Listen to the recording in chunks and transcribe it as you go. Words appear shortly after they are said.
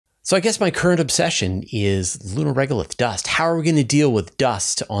So I guess my current obsession is lunar regolith dust. How are we going to deal with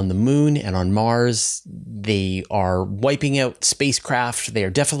dust on the moon and on Mars? They are wiping out spacecraft. They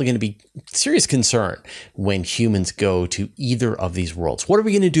are definitely going to be serious concern when humans go to either of these worlds. What are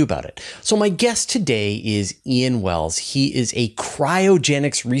we going to do about it? So my guest today is Ian Wells. He is a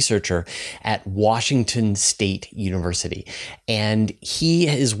cryogenics researcher at Washington State University, and he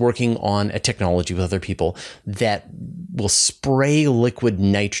is working on a technology with other people that will spray liquid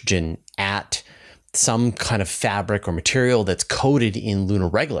nitrogen at some kind of fabric or material that's coated in lunar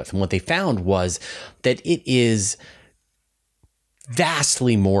regolith. And what they found was that it is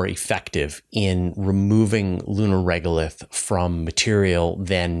vastly more effective in removing lunar regolith from material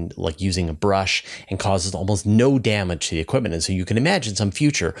than like using a brush, and causes almost no damage to the equipment. And so you can imagine some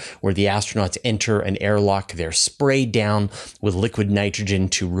future where the astronauts enter an airlock, they're sprayed down with liquid nitrogen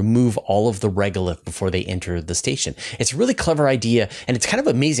to remove all of the regolith before they enter the station. It's a really clever idea, and it's kind of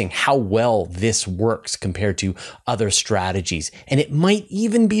amazing how well this works compared to other strategies. And it might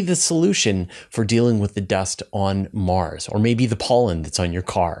even be the solution for dealing with the dust on Mars, or maybe the pollen that's on your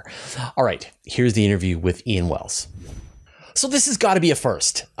car. All right, here's the interview with Ian Wells. So this has got to be a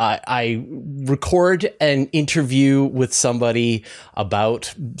first. I record an interview with somebody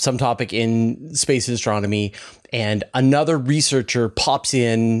about some topic in space astronomy, and another researcher pops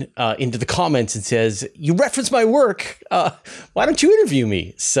in into the comments and says, "You reference my work. Why don't you interview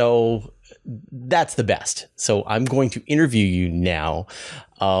me?" So that's the best. So I'm going to interview you now.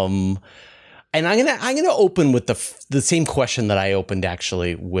 And I'm gonna open with the same question that I opened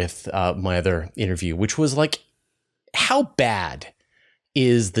actually with my other interview, which was like, how bad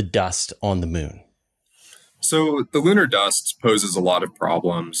is the dust on the moon? So the lunar dust poses a lot of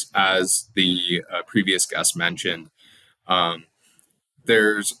problems, as the previous guest mentioned.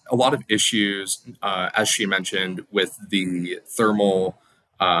 There's a lot of issues, as she mentioned, with the thermal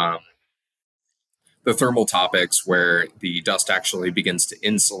topics, where the dust actually begins to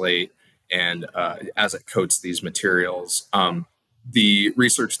insulate, and as it coats these materials. The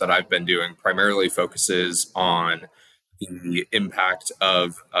research that I've been doing primarily focuses on the impact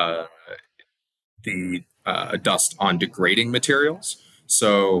of the dust on degrading materials.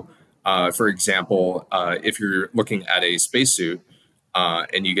 So, for example, if you're looking at a spacesuit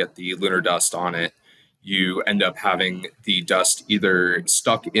and you get the lunar dust on it, you end up having the dust either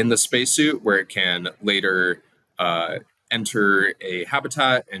stuck in the spacesuit, where it can later enter a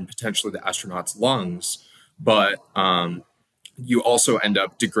habitat and potentially the astronaut's lungs, but you also end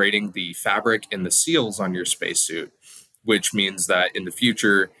up degrading the fabric and the seals on your spacesuit, which means that in the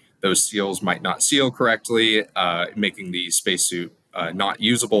future, those seals might not seal correctly, making the spacesuit not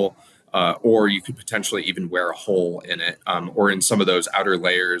usable, or you could potentially even wear a hole in it, or in some of those outer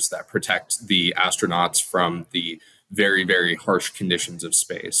layers that protect the astronauts from the very, very harsh conditions of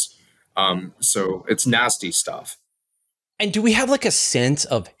space. So it's nasty stuff. And do we have like a sense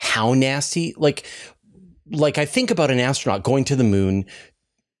of how nasty? Like I think about an astronaut going to the moon.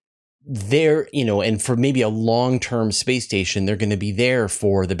 They're, and for maybe a long-term space station, they're going to be there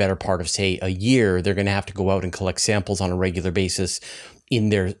for the better part of, say, a year. They're going to have to go out and collect samples on a regular basis in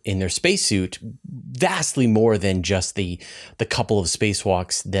their spacesuit, vastly more than just the couple of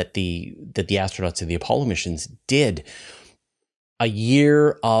spacewalks that the astronauts of the Apollo missions did. A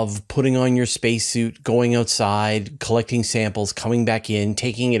year of putting on your spacesuit, going outside, collecting samples, coming back in,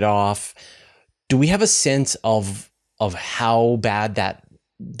 taking it off. Do we have a sense of how bad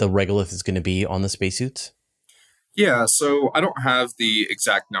the regolith is going to be on the spacesuits? Yeah, so I don't have the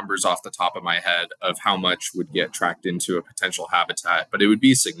exact numbers off the top of my head of how much would get tracked into a potential habitat, but it would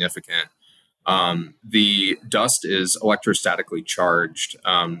be significant. The dust is electrostatically charged.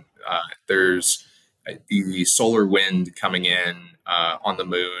 There's the solar wind coming in on the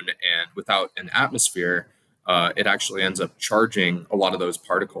moon, and without an atmosphere, it actually ends up charging a lot of those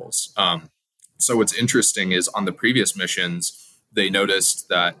particles. So what's interesting is on the previous missions, they noticed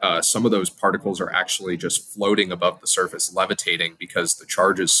that some of those particles are actually just floating above the surface, levitating, because the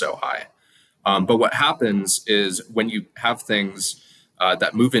charge is so high. But what happens is when you have things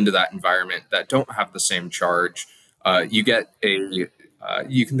that move into that environment that don't have the same charge, you get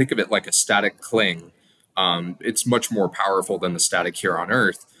you can think of it like a static cling. It's much more powerful than the static here on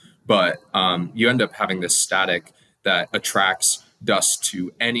Earth, but you end up having this static that attracts dust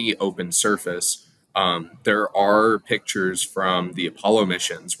to any open surface. There are pictures from the Apollo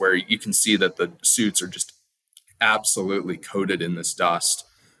missions where you can see that the suits are just absolutely coated in this dust.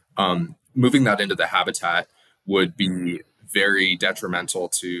 Moving that into the habitat would be very detrimental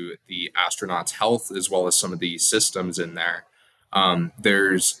to the astronauts' health, as well as some of the systems in there.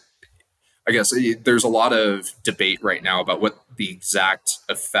 There's I guess there's a lot of debate right now about what the exact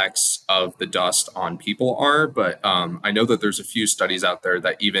effects of the dust on people are, but I know that there's a few studies out there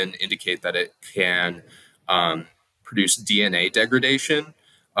that even indicate that it can produce DNA degradation,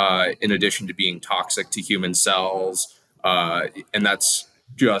 in addition to being toxic to human cells, and that's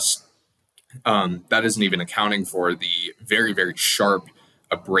just that isn't even accounting for the very, very sharp,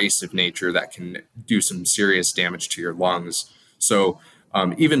 abrasive nature that can do some serious damage to your lungs. So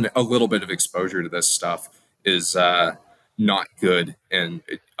even a little bit of exposure to this stuff is not good, and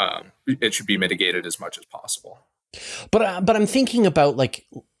it should be mitigated as much as possible. But I'm thinking about, like,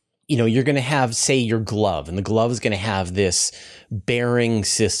 you know, you're going to have, say, your glove, and the glove is going to have this bearing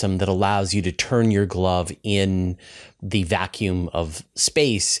system that allows you to turn your glove in the vacuum of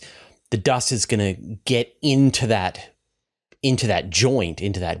space. The dust is going to get into that joint,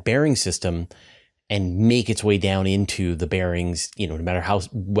 into that bearing system, and make its way down into the bearings. You know, no matter how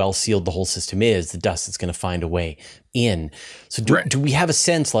well sealed the whole system is, the dust is going to find a way in. So do we have a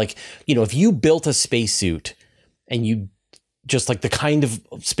sense, like, you know, if you built a spacesuit and you just like the kind of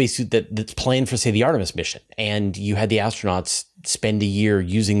spacesuit that's planned for, say, the Artemis mission, and you had the astronauts spend a year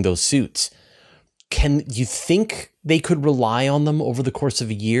using those suits, can you think they could rely on them over the course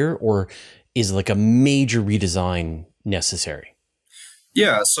of a year, or is like a major redesign necessary?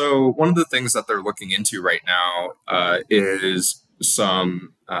 Yeah, so one of the things that they're looking into right now is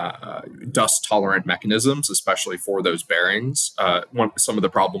some dust-tolerant mechanisms, especially for those bearings. Some of the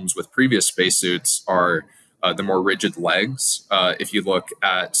problems with previous spacesuits are the more rigid legs. If you look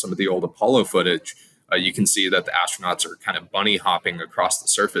at some of the old Apollo footage, you can see that the astronauts are kind of bunny hopping across the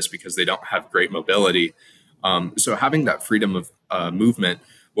surface because they don't have great mobility. So having that freedom of movement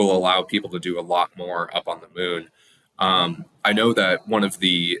will allow people to do a lot more up on the moon. I know that one of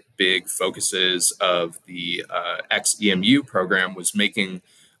the big focuses of the XEMU program was making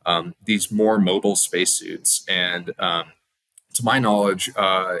these more mobile spacesuits. And to my knowledge,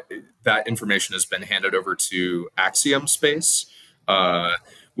 that information has been handed over to Axiom Space,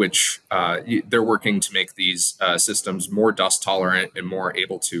 which they're working to make these systems more dust tolerant and more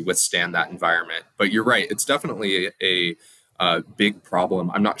able to withstand that environment. But you're right, it's definitely a big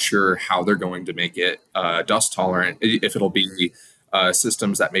problem. I'm not sure how they're going to make it dust tolerant, if it'll be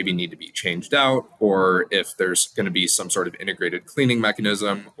systems that maybe need to be changed out, or if there's going to be some sort of integrated cleaning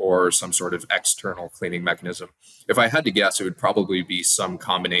mechanism or some sort of external cleaning mechanism. If I had to guess, it would probably be some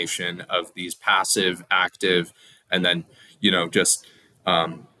combination of these passive, active, and then, you know, just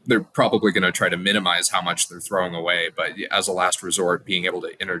they're probably going to try to minimize how much they're throwing away, but as a last resort, being able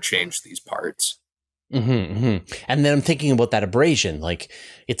to interchange these parts. Mm-hmm, mm-hmm. And then I'm thinking about that abrasion, like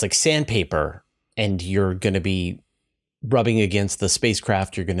it's like sandpaper, and you're going to be rubbing against the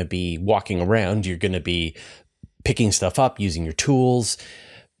spacecraft. You're going to be walking around. You're going to be picking stuff up, using your tools.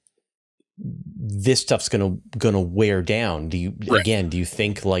 This stuff's going to wear down. Do you, again, do you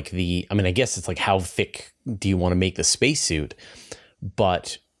think like I mean, I guess it's like, how thick do you want to make the spacesuit?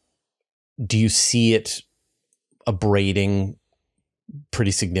 But do you see it abrading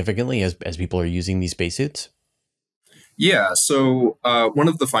pretty significantly as people are using these spacesuits? Yeah. So one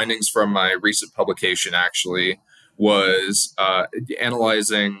of the findings from my recent publication actually was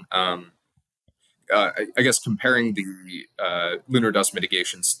analyzing, I guess, comparing the lunar dust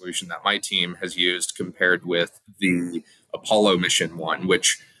mitigation solution that my team has used compared with the Apollo mission one,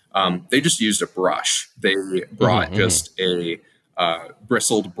 which they just used a brush. They brought just a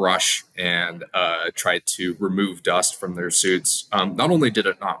bristled brush and tried to remove dust from their suits. Not only did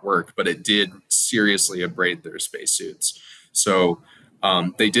it not work, but it did seriously abrade their spacesuits. So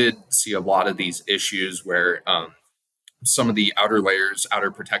they did see a lot of these issues where some of the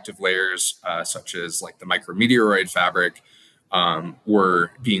outer protective layers, such as like the micrometeoroid fabric,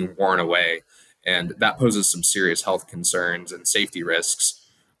 were being worn away. And that poses some serious health concerns and safety risks.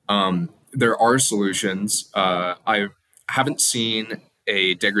 There are solutions. I haven't seen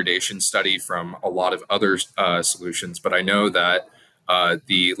a degradation study from a lot of other solutions, but I know that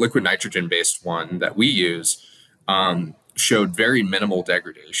the liquid nitrogen-based one that we use showed very minimal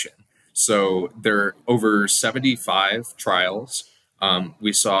degradation. So there are over 75 trials.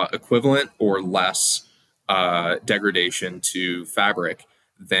 We saw equivalent or less degradation to fabric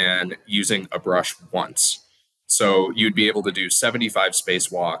than using a brush once. So you'd be able to do 75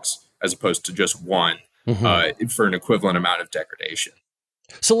 spacewalks as opposed to just one for an equivalent amount of degradation.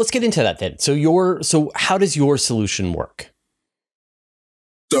 So let's get into that then. So how does your solution work?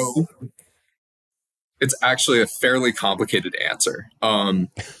 So it's actually a fairly complicated answer. I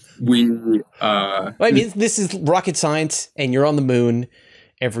mean, this is rocket science, and you're on the moon.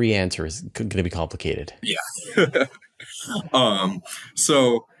 Every answer is going to be complicated. Yeah.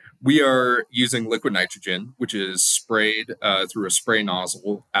 So We are using liquid nitrogen, which is sprayed through a spray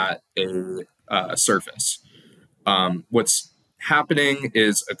nozzle at a surface. What's happening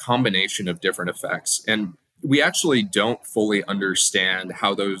is a combination of different effects, and we actually don't fully understand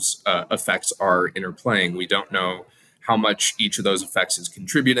how those effects are interplaying. We don't know how much each of those effects is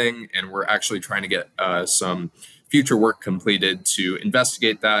contributing, and we're actually trying to get some future work completed to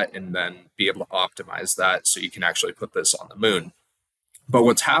investigate that and then be able to optimize that so you can actually put this on the moon. But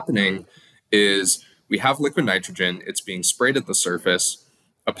what's happening is we have liquid nitrogen, it's being sprayed at the surface.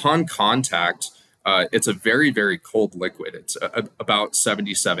 Upon contact, it's a very, very cold liquid. It's about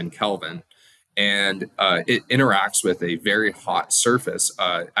 77 Kelvin, and it interacts with a very hot surface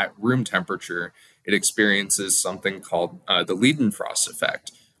at room temperature. It experiences something called the Leidenfrost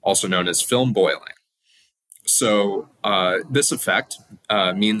effect, also known as film boiling. So this effect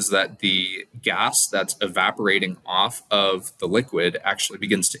means that the gas that's evaporating off of the liquid actually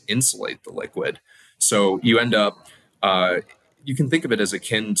begins to insulate the liquid. So you end up, you can think of it as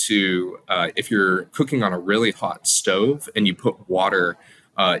akin to if you're cooking on a really hot stove and you put water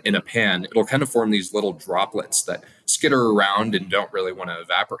in a pan, it'll kind of form these little droplets that skitter around and don't really want to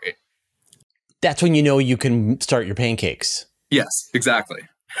evaporate. That's when you know you can start your pancakes. Yes, exactly.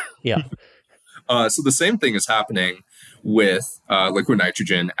 Yeah. So the same thing is happening with liquid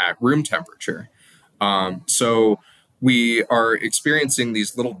nitrogen at room temperature. So we are experiencing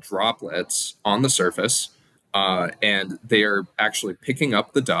these little droplets on the surface, and they are actually picking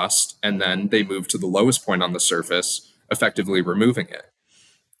up the dust, and then they move to the lowest point on the surface, effectively removing it.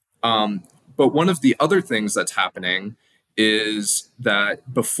 But one of the other things that's happening is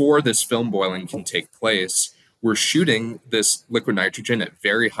that before this film boiling can take place, we're shooting this liquid nitrogen at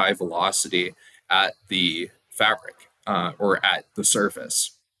very high velocity at the fabric or at the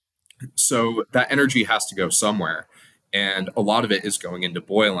surface. So that energy has to go somewhere, and a lot of it is going into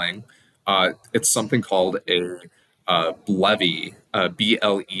boiling. It's something called a BLEVE,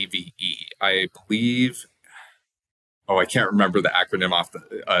 B-L-E-V-E. I believe, oh, I can't remember the acronym off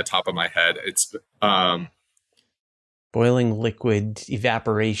the top of my head. It's boiling, liquid,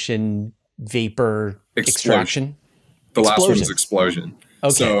 evaporation, vapor, extraction. The last one is explosion.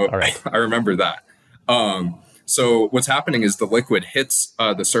 Okay, so all right. I remember that. So what's happening is the liquid hits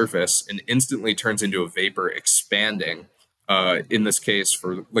the surface and instantly turns into a vapor, expanding. In this case,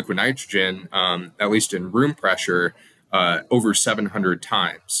 for liquid nitrogen, at least in room pressure, over 700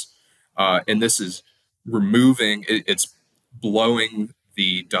 times. And this is removing, it's blowing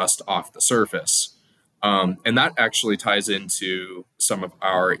the dust off the surface. And that actually ties into some of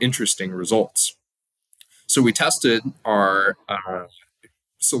our interesting results. So we tested our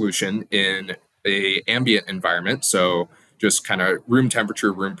solution in a ambient environment, so just kind of room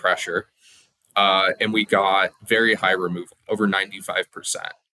temperature, room pressure, and we got very high removal, over 95%.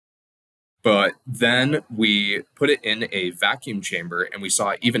 But then we put it in a vacuum chamber and we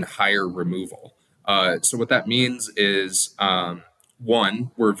saw even higher removal. So what that means is,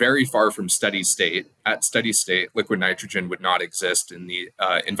 one, we're very far from steady state. At steady state, liquid nitrogen would not exist in the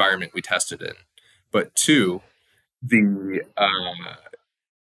environment we tested in. But two, the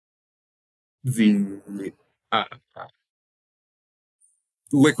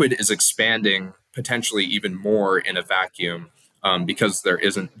liquid is expanding potentially even more in a vacuum because there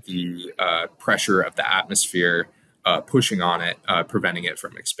isn't the pressure of the atmosphere pushing on it, preventing it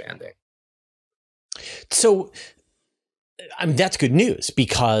from expanding. So that's good news,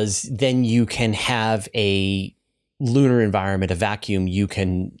 because then you can have a lunar environment, a vacuum. You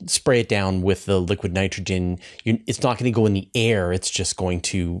can spray it down with the liquid nitrogen. It's not going to go in the air. It's just going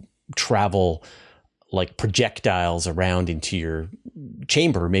to travel like projectiles around into your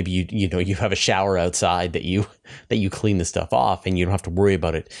chamber. Maybe you have a shower outside that you clean the stuff off, and you don't have to worry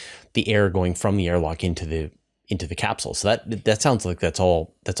about it, the air going from the airlock into the capsule. So that sounds like that's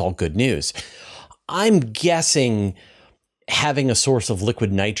all good news. I'm guessing having a source of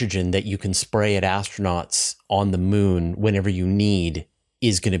liquid nitrogen that you can spray at astronauts on the moon whenever you need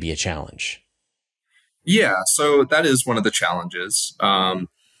is going to be a challenge. Yeah, so that is one of the challenges.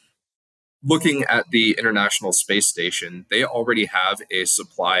 Looking at the International Space Station, they already have a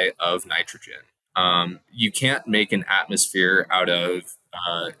supply of nitrogen. You can't make an atmosphere out of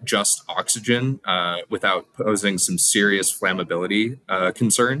just oxygen without posing some serious flammability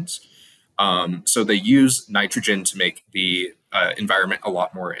concerns. So they use nitrogen to make the environment a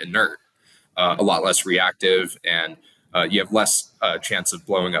lot more inert, a lot less reactive, and you have less chance of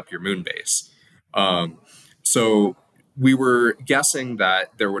blowing up your moon base. So we were guessing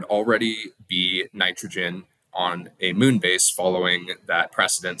that there would already be nitrogen on a moon base following that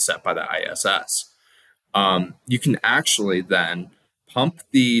precedent set by the ISS. You can actually then pump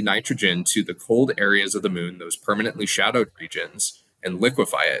the nitrogen to the cold areas of the moon, those permanently shadowed regions, and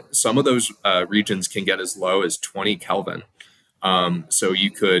liquefy it. Some of those regions can get as low as 20 Kelvin. So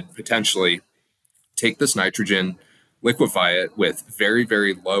you could potentially take this nitrogen, liquefy it with very,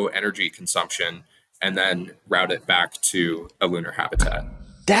 very low energy consumption, and then route it back to a lunar habitat.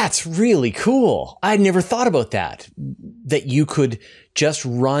 That's really cool. I'd never thought about that, that you could just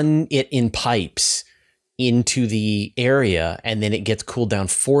run it in pipes into the area and then it gets cooled down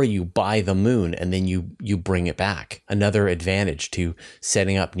for you by the moon and then you bring it back. Another advantage to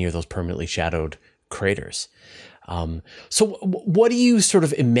setting up near those permanently shadowed craters. So what do you sort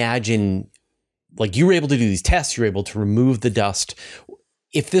of imagine, like you were able to do these tests, you were able to remove the dust.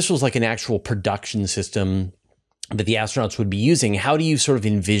 If this was like an actual production system that the astronauts would be using, how do you sort of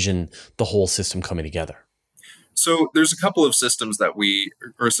envision the whole system coming together? So there's a couple of systems that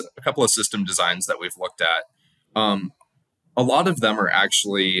a couple of system designs that we've looked at. A lot of them are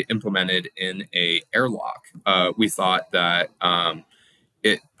actually implemented in a airlock. We thought that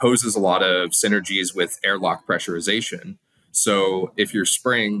it poses a lot of synergies with airlock pressurization. So if you're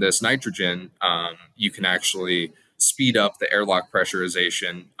spraying this nitrogen, you can actually speed up the airlock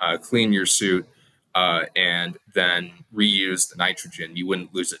pressurization, clean your suit, and then reuse the nitrogen. You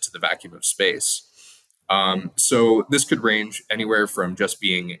wouldn't lose it to the vacuum of space. So this could range anywhere from just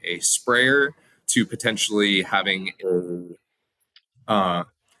being a sprayer to potentially having I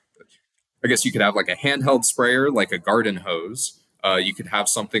guess you could have like a handheld sprayer, like a garden hose. You could have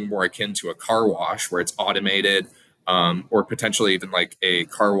something more akin to a car wash where it's automated, or potentially even like a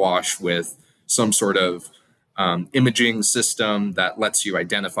car wash with some sort of imaging system that lets you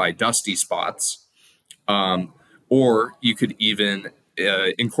identify dusty spots. Or you could even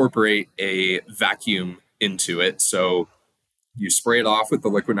incorporate a vacuum into it. So you spray it off with the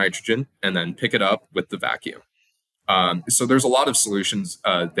liquid nitrogen and then pick it up with the vacuum. So there's a lot of solutions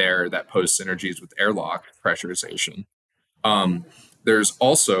there that pose synergies with airlock pressurization. There's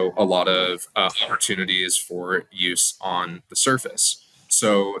also a lot of opportunities for use on the surface.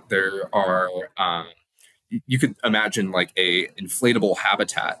 So there are, you could imagine like a inflatable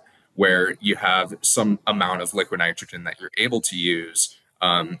habitat where you have some amount of liquid nitrogen that you're able to use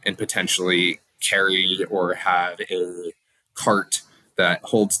and potentially carry or have a cart that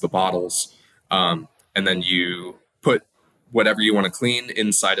holds the bottles. And then you put whatever you want to clean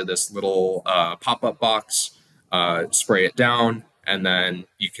inside of this little pop-up box, spray it down, and then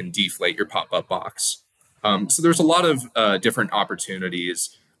you can deflate your pop-up box. So there's a lot of different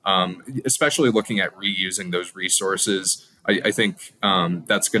opportunities, especially looking at reusing those resources. I think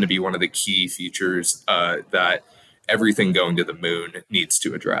that's going to be one of the key features that everything going to the moon needs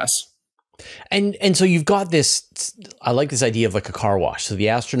to address. And so you've got this, I like this idea of like a car wash. So the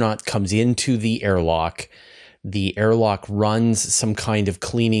astronaut comes into the airlock runs some kind of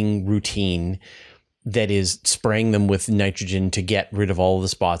cleaning routine that is spraying them with nitrogen to get rid of all of the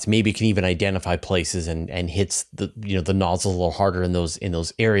spots. Maybe it can even identify places and hits the nozzle a little harder in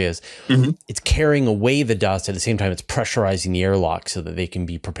those areas. Mm-hmm. It's carrying away the dust at the same time. It's pressurizing the airlock so that they can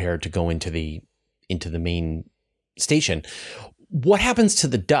be prepared to go into the main station. What happens to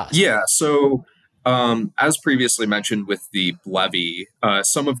the dust? Yeah. So as previously mentioned with the levee,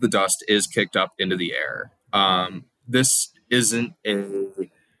 some of the dust is kicked up into the air. This isn't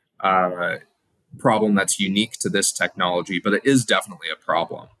a problem that's unique to this technology, but it is definitely a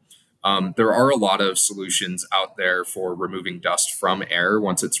problem. There are a lot of solutions out there for removing dust from air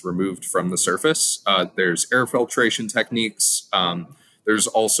once it's removed from the surface. There's air filtration techniques. There's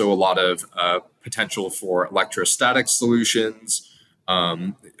also a lot of potential for electrostatic solutions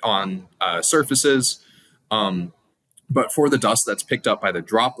on surfaces. But for the dust that's picked up by the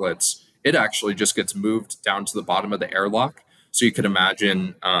droplets, it actually just gets moved down to the bottom of the airlock. So you could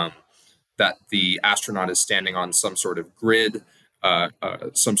imagine that the astronaut is standing on some sort of grid,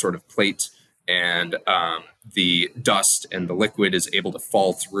 some sort of plate, and the dust and the liquid is able to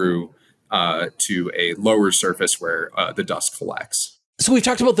fall through to a lower surface where the dust collects. So we've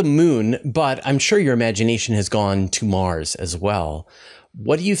talked about the moon, but I'm sure your imagination has gone to Mars as well.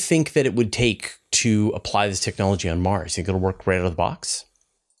 What do you think that it would take to apply this technology on Mars? You think it'll work right out of the box?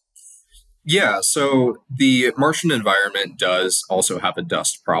 Yeah, so the Martian environment does also have a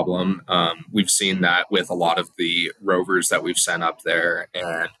dust problem. We've seen that with a lot of the rovers that we've sent up there.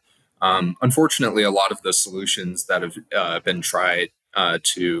 And unfortunately, a lot of the solutions that have been tried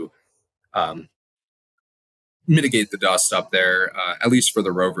to mitigate the dust up there, at least for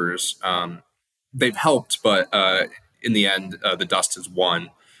the rovers, they've helped, but in the end, the dust has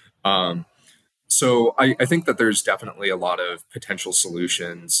won. So I think that there's definitely a lot of potential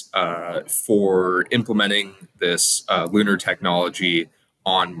solutions for implementing this lunar technology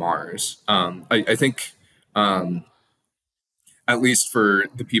on Mars. I think, at least for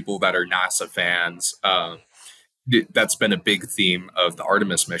the people that are NASA fans, that's been a big theme of the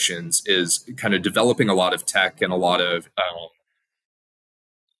Artemis missions, is kind of developing a lot of tech and a lot of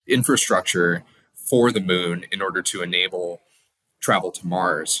infrastructure for the moon in order to enable travel to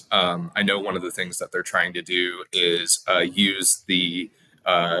Mars. I know one of the things that they're trying to do is use the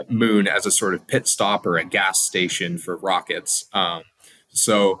moon as a sort of pit stop or a gas station for rockets. I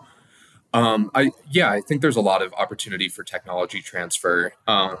think there's a lot of opportunity for technology transfer.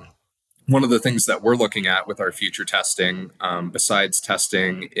 One of the things that we're looking at with our future testing, besides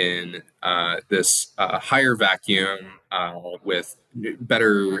testing in this higher vacuum with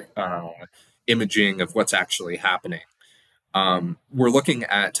better imaging of what's actually happening, we're looking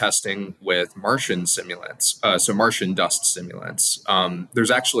at testing with Martian simulants, so Martian dust simulants.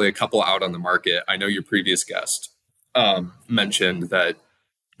 There's actually a couple out on the market. I know your previous guest mentioned that,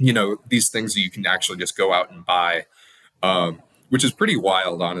 these things you can actually just go out and buy, which is pretty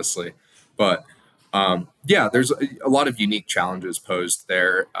wild, honestly. But there's a lot of unique challenges posed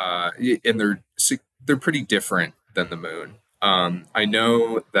there, and they're pretty different than the moon. I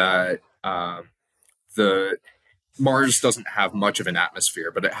know that the Mars doesn't have much of an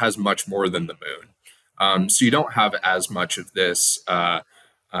atmosphere, but it has much more than the moon. So you don't have as much of this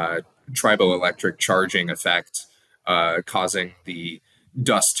triboelectric charging effect causing the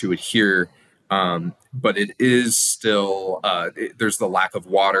dust to adhere. But it is still, there's the lack of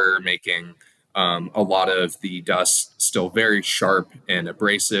water making a lot of the dust still very sharp and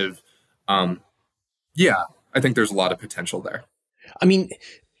abrasive. I think there's a lot of potential there. I mean,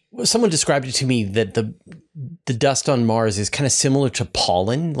 someone described it to me that the dust on Mars is kind of similar to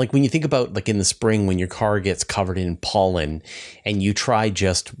pollen. Like when you think about, like in the spring when your car gets covered in pollen and you try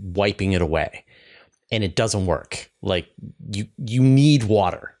just wiping it away and it doesn't work. Like you need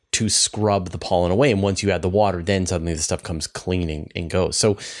water to scrub the pollen away, and once you add the water, then suddenly the stuff comes clean and goes.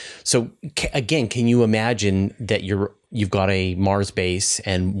 So again, can you imagine that you've got a Mars base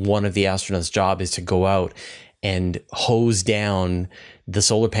and one of the astronauts' job is to go out and hose down the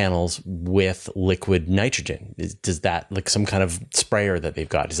solar panels with liquid nitrogen? Does that, like some kind of sprayer that they've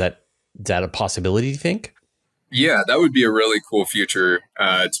got, is that a possibility, do you think? Yeah, that would be a really cool future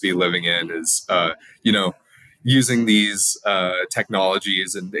to be living in, is, using these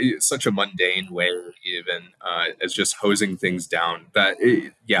technologies in such a mundane way, even as just hosing things down.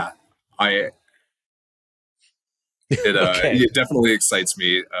 Okay. It definitely excites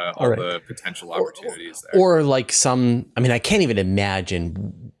me, all right. The potential opportunities there. Or like I can't even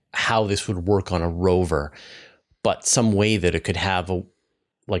imagine how this would work on a rover, but some way that it could have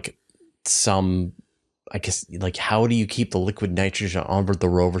how do you keep the liquid nitrogen on board the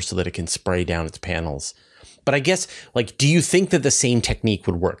rover so that it can spray down its panels? But I guess, do you think that the same technique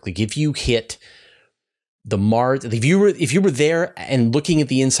would work? Like if you hit the Mars, if you were there and looking at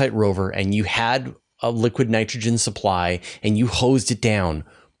the InSight rover and you had a liquid nitrogen supply and you hosed it down,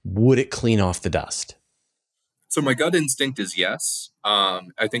 would it clean off the dust? So my gut instinct is yes.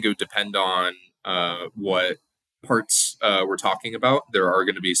 I think it would depend on what parts we're talking about. There are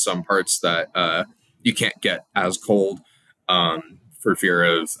going to be some parts that you can't get as cold for fear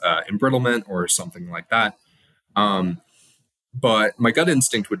of embrittlement or something like that. But my gut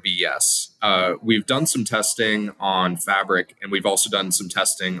instinct would be yes. We've done some testing on fabric, and we've also done some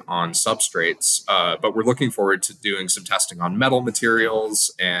testing on substrates, but we're looking forward to doing some testing on metal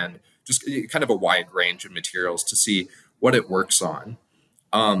materials and just kind of a wide range of materials to see what it works on.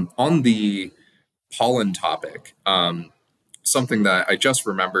 On the pollen topic, something that I just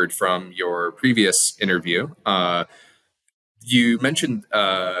remembered from your previous interview, you mentioned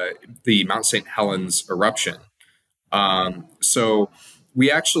the Mount St. Helens eruption. So we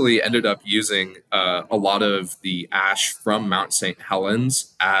actually ended up using a lot of the ash from Mount St.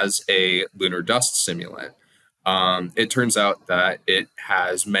 Helens as a lunar dust simulant. It turns out that it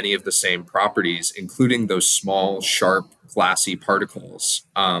has many of the same properties, including those small, sharp, glassy particles.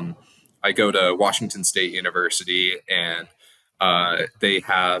 I go to Washington State University, and they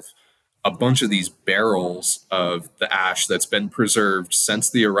have a bunch of these barrels of the ash that's been preserved since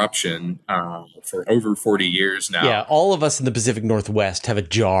the eruption for over 40 years now. Yeah, all of us in the Pacific Northwest have a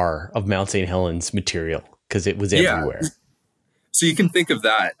jar of Mount St. Helens material because it was everywhere. So you can think of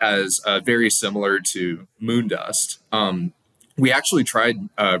that as very similar to moon dust. We actually tried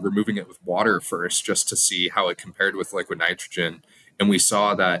removing it with water first just to see how it compared with liquid nitrogen. And we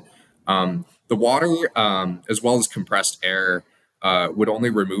saw that the water, as well as compressed air, would only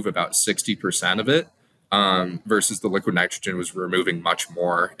remove about 60% of it, versus the liquid nitrogen was removing much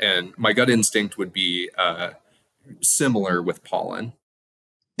more. And my gut instinct would be similar with pollen.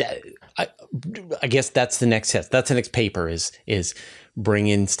 I guess that's the next test. That's the next paper is bring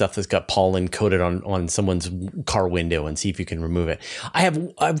in stuff that's got pollen coated on someone's car window and see if you can remove it.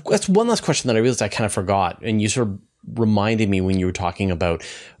 That's one last question that I realized I kind of forgot. And you sort of reminded me when you were talking about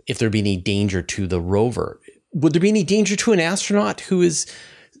if there'd be any danger to the rover. Would there be any danger to an astronaut who is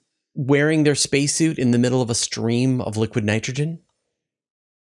wearing their spacesuit in the middle of a stream of liquid nitrogen?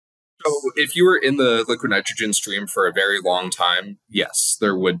 So if you were in the liquid nitrogen stream for a very long time, yes,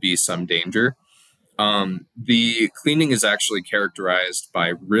 there would be some danger. The cleaning is actually characterized by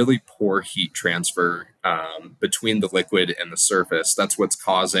really poor heat transfer between the liquid and the surface. That's what's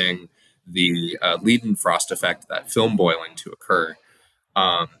causing the lead-in frost effect, that film boiling, to occur.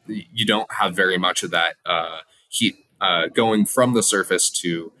 You don't have very much of that heat going from the surface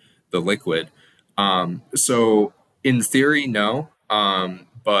to the liquid. So in theory, no.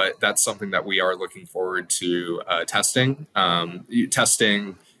 But that's something that we are looking forward to testing.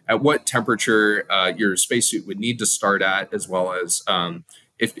 Testing at what temperature your spacesuit would need to start at, as well as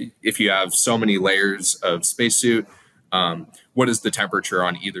if you have so many layers of spacesuit, what does the temperature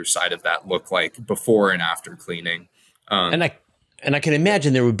on either side of that look like before and after cleaning? And I can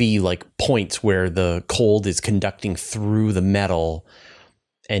imagine there would be like points where the cold is conducting through the metal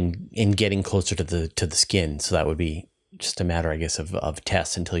and getting closer to the skin. So that would be just a matter, I guess, of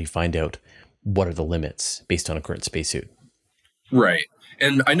tests until you find out what are the limits based on a current spacesuit. Right.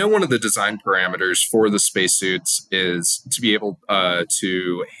 And I know one of the design parameters for the spacesuits is to be able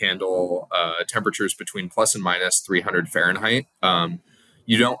to handle temperatures between plus and minus 300 Fahrenheit.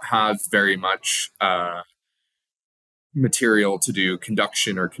 You don't have very much material to do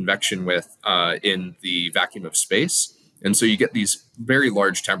conduction or convection with in the vacuum of space. And so you get these very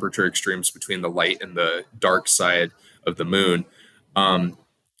large temperature extremes between the light and the dark side of the moon.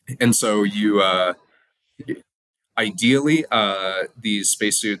 And so you ideally these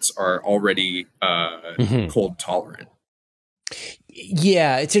spacesuits are already cold tolerant.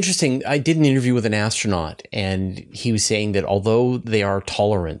 Yeah, it's interesting. I did an interview with an astronaut, and he was saying that although they are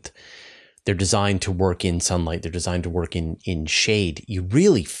tolerant, they're designed to work in sunlight, they're designed to work in shade. You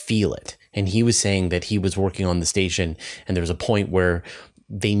really feel it. And he was saying that he was working on the station, and there was a point where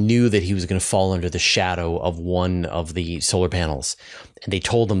they knew that he was going to fall under the shadow of one of the solar panels. And they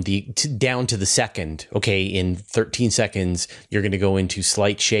told him down to the second, okay, in 13 seconds, you're going to go into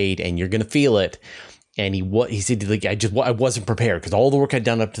slight shade and you're going to feel it. And he said, like, I wasn't prepared because all the work I'd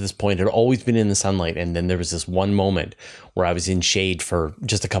done up to this point had always been in the sunlight. And then there was this one moment where I was in shade for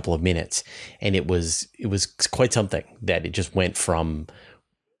just a couple of minutes. And it was quite something that it just went from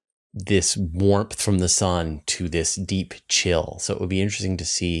this warmth from the sun to this deep chill. So it would be interesting to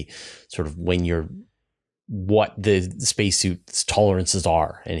see sort of what the spacesuit's tolerances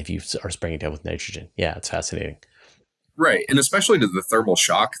are, and if you are spraying it down with nitrogen. Yeah, it's fascinating. Right. And especially to the thermal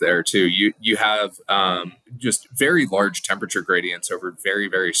shock there too. You have just very large temperature gradients over very,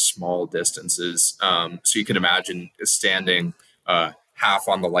 very small distances. So you can imagine standing half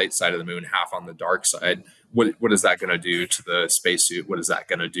on the light side of the moon, half on the dark side. What is that going to do to the spacesuit? What is that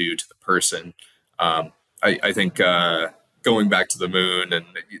going to do to the person? I think going back to the moon and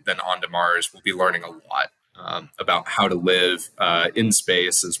then on to Mars, we'll be learning a lot about how to live in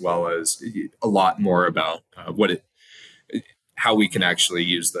space, as well as a lot more about how we can actually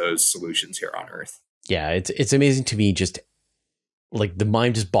use those solutions here on Earth. Yeah, it's amazing to me, just like the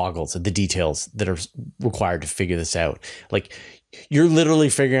mind just boggles at the details that are required to figure this out. Like, you're literally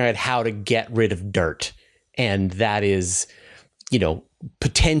figuring out how to get rid of dirt. And that is,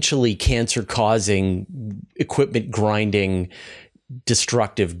 potentially cancer causing, equipment grinding,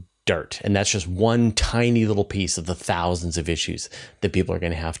 destructive dirt. And that's just one tiny little piece of the thousands of issues that people are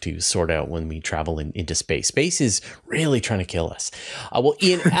going to have to sort out when we travel into space. Space is really trying to kill us. Well,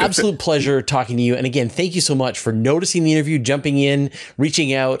 Ian, absolute pleasure talking to you. And again, thank you so much for noticing the interview, jumping in,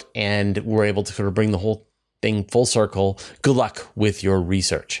 reaching out, and we're able to sort of bring the whole thing full circle. Good luck with your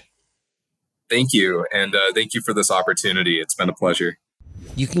research. Thank you. And thank you for this opportunity. It's been a pleasure.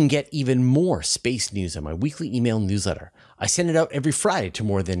 You can get even more space news on my weekly email newsletter. I send it out every Friday to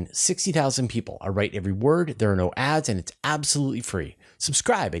more than 60,000 people. I write every word, there are no ads, and it's absolutely free.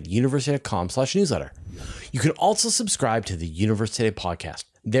 Subscribe at university.com/newsletter. You can also subscribe to the Universe Today podcast.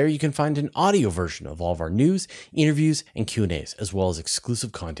 There you can find an audio version of all of our news, interviews, and Q&As, as well as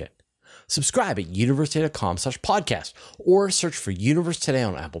exclusive content. Subscribe at university.com/podcast or search for Universe Today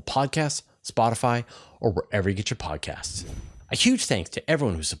on Apple Podcasts, Spotify, or wherever you get your podcasts. A huge thanks to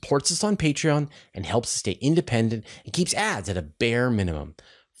everyone who supports us on Patreon and helps us stay independent and keeps ads at a bare minimum.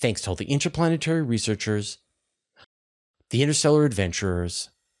 Thanks to all the interplanetary researchers, the interstellar adventurers,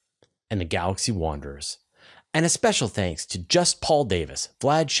 and the galaxy wanderers. And a special thanks to Just Paul Davis,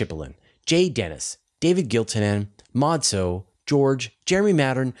 Vlad Shipolin, Jay Dennis, David Giltonen, Modso, George, Jeremy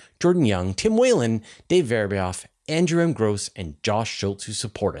Mattern, Jordan Young, Tim Whalen, Dave Verabioff, Andrew M. Gross, and Josh Schultz who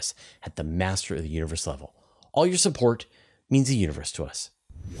support us at the Master of the Universe level. All your support means the universe to us.